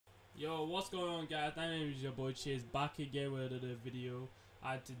Yo, what's going on, guys? My name is your boy Chase, back again with another video.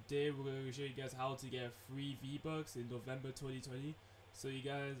 And today we're going to show you guys how to get free V-Bucks in November 2020. So you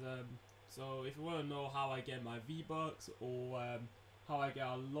guys, so if you want to know how I get my V-Bucks or how I get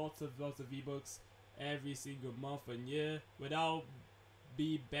lots of V-Bucks every single month and year without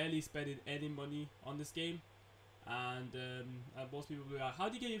barely spending any money on this game. And most people will be like, how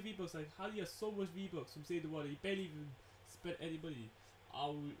do you get your V-Bucks? Like, how do you get so much V-Bucks from Save the World? You barely even spend any money.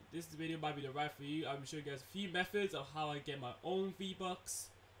 This video might be the right for you. I'm showing you guys a few methods of how I get my own V-Bucks,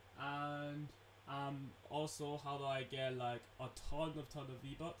 and also how do I get like a ton of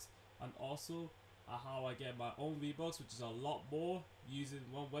V-Bucks, and also how I get my own V-Bucks, which is a lot more, using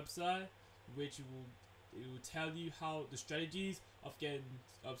one website, which will tell you how the strategies of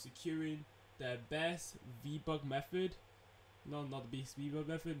securing the best V-Buck method. No, not the best V-Buck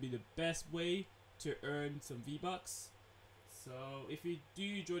method, be the best way to earn some V-Bucks. So if you do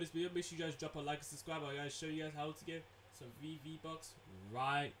enjoy this video, make sure you guys drop a like and subscribe. I'm gonna show you guys how to get some V-Bucks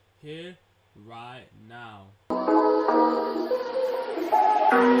right here, right now.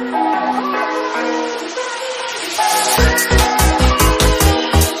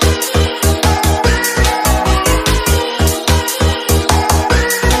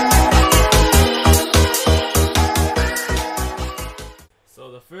 So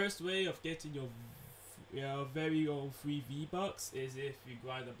the first way of getting your very own free V-Bucks is if you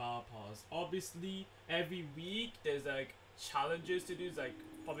grind the battle pass. Obviously every week there's like challenges to do. It's like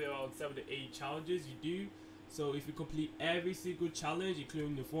probably around 7 to 8 challenges you do. So if you complete every single challenge,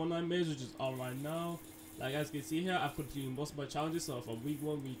 including the Fortnite maze, which is on right now, like as you can see here, I've completed most of my challenges. So from week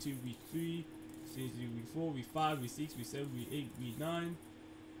 1, week 2, week 3, week 4, week 5, week 6, week 7, week 8, week 9,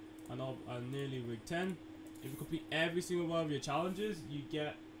 and nearly week 10. If you complete every single one of your challenges, you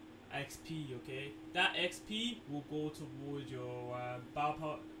get XP. Okay, that XP will go towards your battle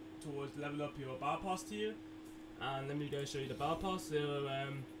pass, towards level up your battle pass tier. And let me go show you the battle pass. So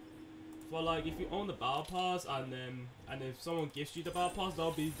for like, if you own the battle pass and if someone gives you the battle pass,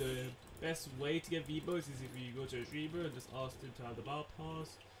 that'll be the best way to get V-Bucks, is if you go to a streamer and just ask them to have the battle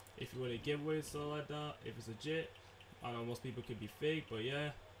pass. If you want a giveaway, stuff like that, if it's legit. I know most people can be fake, but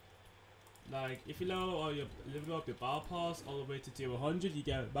yeah. Like, if you level up your battle pass all the way to tier 100, you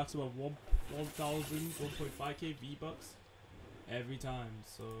get a maximum of 1,5k V-Bucks every time.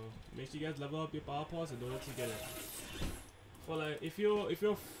 So make sure you guys level up your battle pass in order to get it. For like, if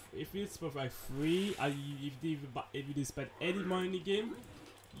it's for like free, and if you didn't spend any money in the game,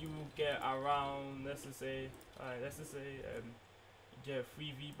 you will get around, let's just say you get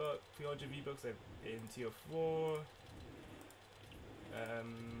free V-Buck, 300 V-Bucks in tier 4.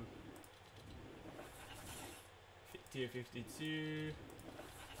 Tier 52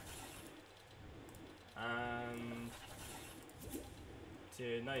 and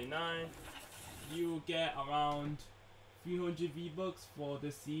tier 99, you will get around 300 V-Bucks for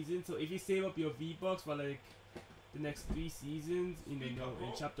this season. So if you save up your V-Bucks for like the next 3 seasons in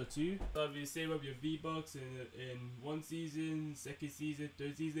chapter 2, so if you save up your V-Bucks in 1 season, 2nd season,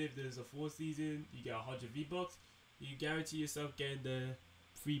 3rd season, if there's a 4th season, you get 100 V-Bucks. You guarantee yourself getting the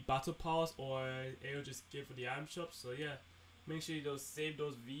free battle pass, or it'll just give for the item shop. So yeah, make sure you save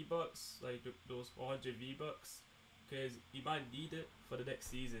those V-Bucks, like those 400 V-Bucks, because you might need it for the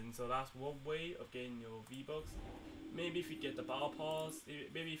next season. So that's one way of getting your V-Bucks. Maybe if you get the battle pass,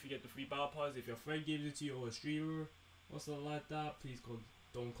 maybe if you get the free battle pass, if your friend gives it to you, or a streamer or something like that, please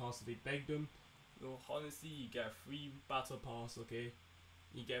don't constantly beg them. So honestly, you get a free battle pass. Okay,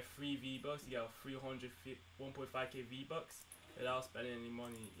 you get free V-Bucks, you get 1.5k V-Bucks without spending any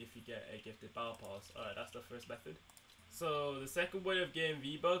money if you get a gifted battle pass. Alright, that's the first method. So the second way of getting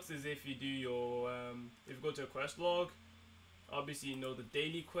V-Bucks is if you do your if you go to a quest log. Obviously, you know the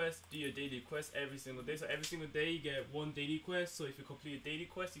daily quest. Do your daily quest every single day. So every single day you get 1 daily quest. So if you complete a daily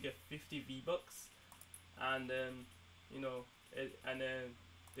quest, you get 50 V-Bucks. And then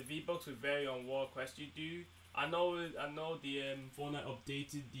the V-Bucks will vary on what quest you do. I know the Fortnite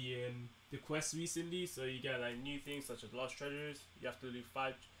updated the quest recently, so you get like new things such as lost treasures. You have to do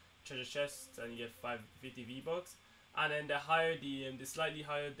 5 treasure chests and you get 50 V-Bucks. And then they slightly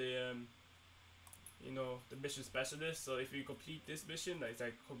higher the mission specialist. So if you complete this mission, like it's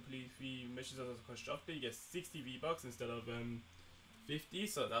like complete 3 missions as a constructor, you get 60 V-Bucks instead of 50.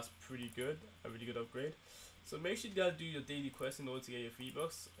 So that's pretty good, a really good upgrade. So make sure you guys do your daily quest in order to get your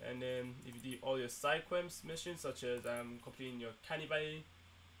V-Bucks. And then if you do all your side quests missions, such as completing your Canny Valley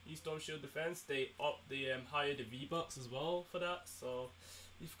Storm Shield defense, they higher the V-Bucks as well for that. So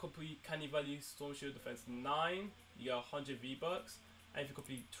if you complete Canny Valley Storm Shield defense 9, you get 100 V-Bucks. And if you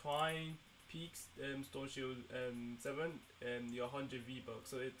complete Twine Peaks Storm Shield 7, you're 100 V-Bucks.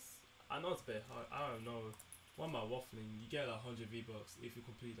 So it's I know it's a bit hard. I don't know. What am I waffling? You get 100 V-Bucks if you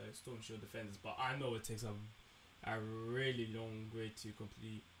complete like Storm Shield Defenses, but I know it takes a really long way to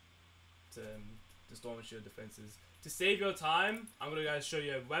complete the Storm Shield Defenses. To save your time, I'm gonna guys show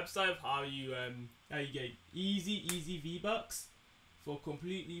you a website of how you get easy V-Bucks for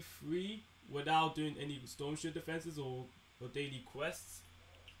completely free without doing any Storm Shield Defenses or daily quests.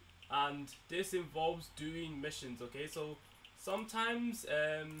 And this involves doing missions. Okay, so sometimes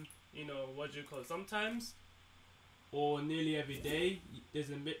you know, what do you call it? Sometimes, or nearly every day,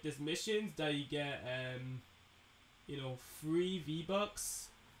 there's missions that you get you know, free V-Bucks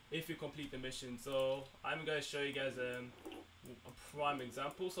if you complete the mission. So I'm gonna show you guys a prime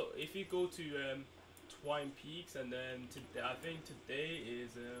example. So if you go to Twine Peaks, and then today, I think today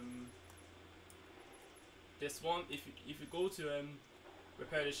is this one. If you go to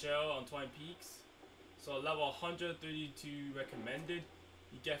repair the shell on Twine Peaks, so level 132 recommended,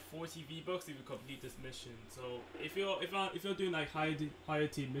 you get 40 V-Bucks if you complete this mission. So if you're doing like higher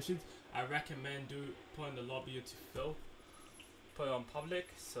tier missions, I recommend putting the lobby to fill, put it on public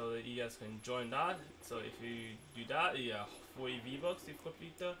so that you guys can join that. So if you do that, you get 40 V-Bucks if you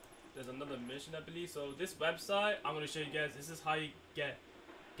complete that. There's another mission, I believe. So this website, I'm gonna show you guys. This is how you get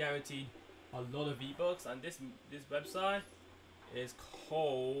guaranteed a lot of V-Bucks, and this website is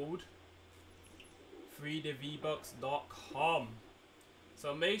called freethevbucks.com.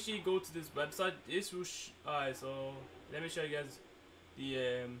 So make sure you go to this website. This will alright, so let me show you guys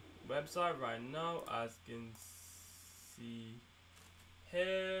the website right now. As you can see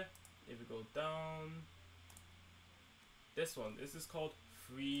here, if we go down, this is called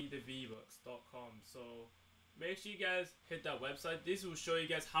freethevbucks.com. So make sure you guys hit that website. This will show you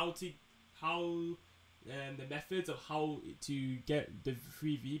guys the methods of how to get the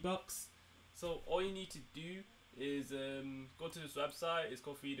free V-Bucks. So all you need to do is go to this website. It's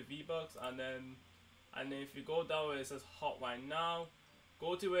called Free the V-Bucks, and then if you go down where it says hot right now,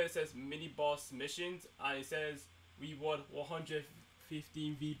 go to where it says mini boss missions, and it says reward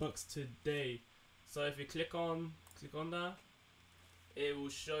 115 V-Bucks today. So if you click on that, it will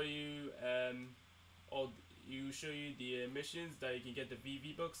show you the missions that you can get the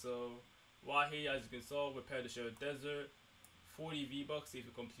V-Bucks. So right here, as you can see, repair the shell desert, 40 V-Bucks if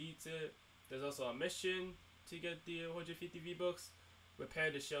you complete it. There's also a mission to get the 150 V-Bucks,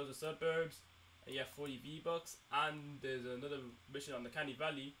 repair the shells of suburbs, and you have 40 V-Bucks. And there's another mission on the Candy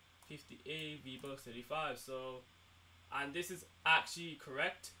Valley, 58 V-Bucks, 35. So, and this is actually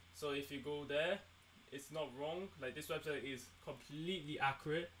correct. So if you go there, it's not wrong. Like, this website is completely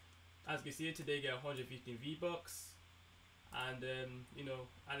accurate. As you can see today, you get 115 V-Bucks, and you know,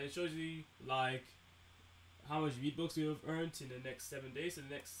 and it shows you like how much V-Bucks you have earned in the next 7 days. In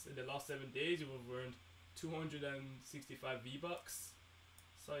the last 7 days, you have earned 265 V-Bucks.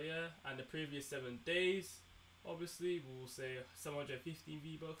 So yeah, and the previous 7 days, obviously we'll say 715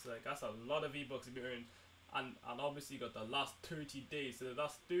 V-Bucks. Like, that's a lot of V-Bucks you earned. And obviously you got the last 30 days. So the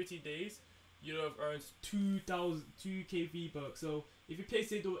last 30 days, you have earned 2k V-Bucks. So if you play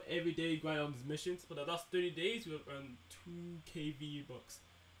STW Everyday, grind on these missions for the last 30 days, you have earned 2k V-Bucks.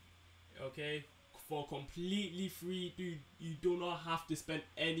 Okay, for completely free, dude. You do not have to spend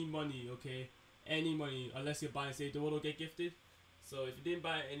any money. Okay, any money, unless you're buying STW World or get gifted. So if you didn't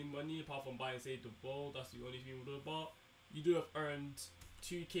buy any money apart from buying STW World, that's the only thing you would have bought, you do have earned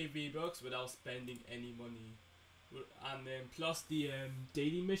 2k V-Bucks without spending any money. And then plus the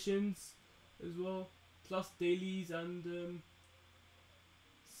daily missions as well, plus dailies and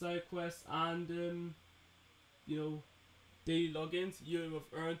side quests and you know, daily logins, you have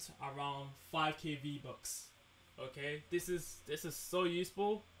earned around 5k V-Bucks. Okay, this is so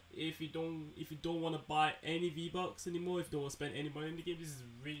useful. If you don't want to buy any V-Bucks anymore, if you don't want to spend any money in the game, this is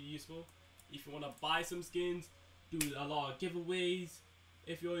really useful. If you want to buy some skins, do a lot of giveaways.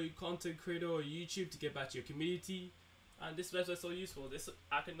 If you're a content creator or YouTube, to get back to your community, and this website is so useful.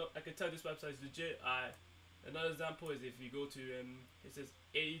 I can tell this website is legit. Another example is if you go to it says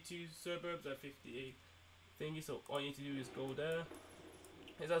 82 suburbs and 58 thingy. So all you need to do is go there.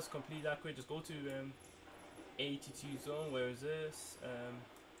 It's just completely accurate. Just go to 82 zone. Where is this?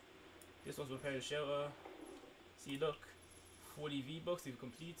 This one's repair the shelter. See, look, 40 V-Bucks if you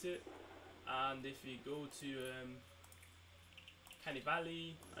complete it. And if you go to Candy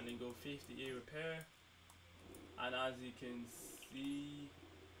Valley and then go 58 repair, and as you can see,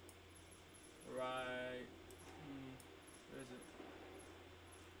 right, where is it?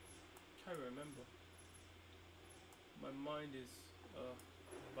 Can't remember. My mind is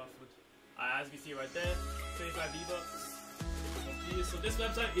baffled. As you can see right there, 25 V-Bucks. So this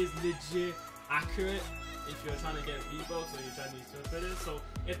website is legit accurate if you're trying to get V-Bucks or you're trying to use credits. So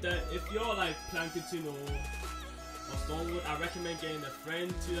if you're like Plankerton or Stonewood, I recommend getting a friend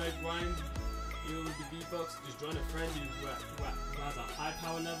to like grind, you know, the V-Bucks. Just join a friend who has a high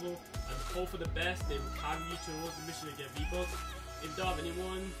power level and hope for the best. They will carry you towards the mission to get V-Bucks. If you don't have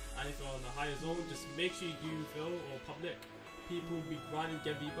anyone and if you're on the higher zone, just make sure you do Phil or public. People will be grinding to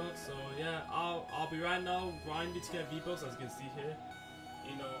get V-Bucks. So yeah, I'll be right now grinding to get V-Bucks, as you can see here.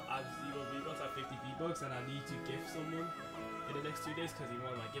 You know, I have 0 V-Bucks, I have 50 V-Bucks, and I need to gift someone in the next 2 days because he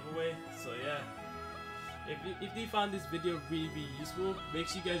won my giveaway. So yeah, if you found this video really useful, make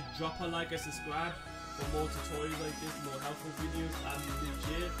sure you guys drop a like and subscribe for more tutorials like this, more helpful videos. I'm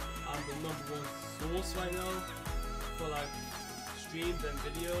legit, I'm the #1 source right now for like streams and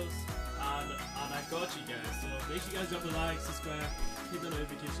videos, and I got you guys. So make sure you guys drop a like, subscribe, hit the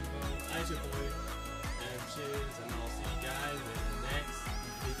notification bell. I'm your boy, and cheers, and I'll see you guys in the next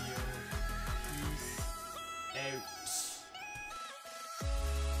video. Peace out.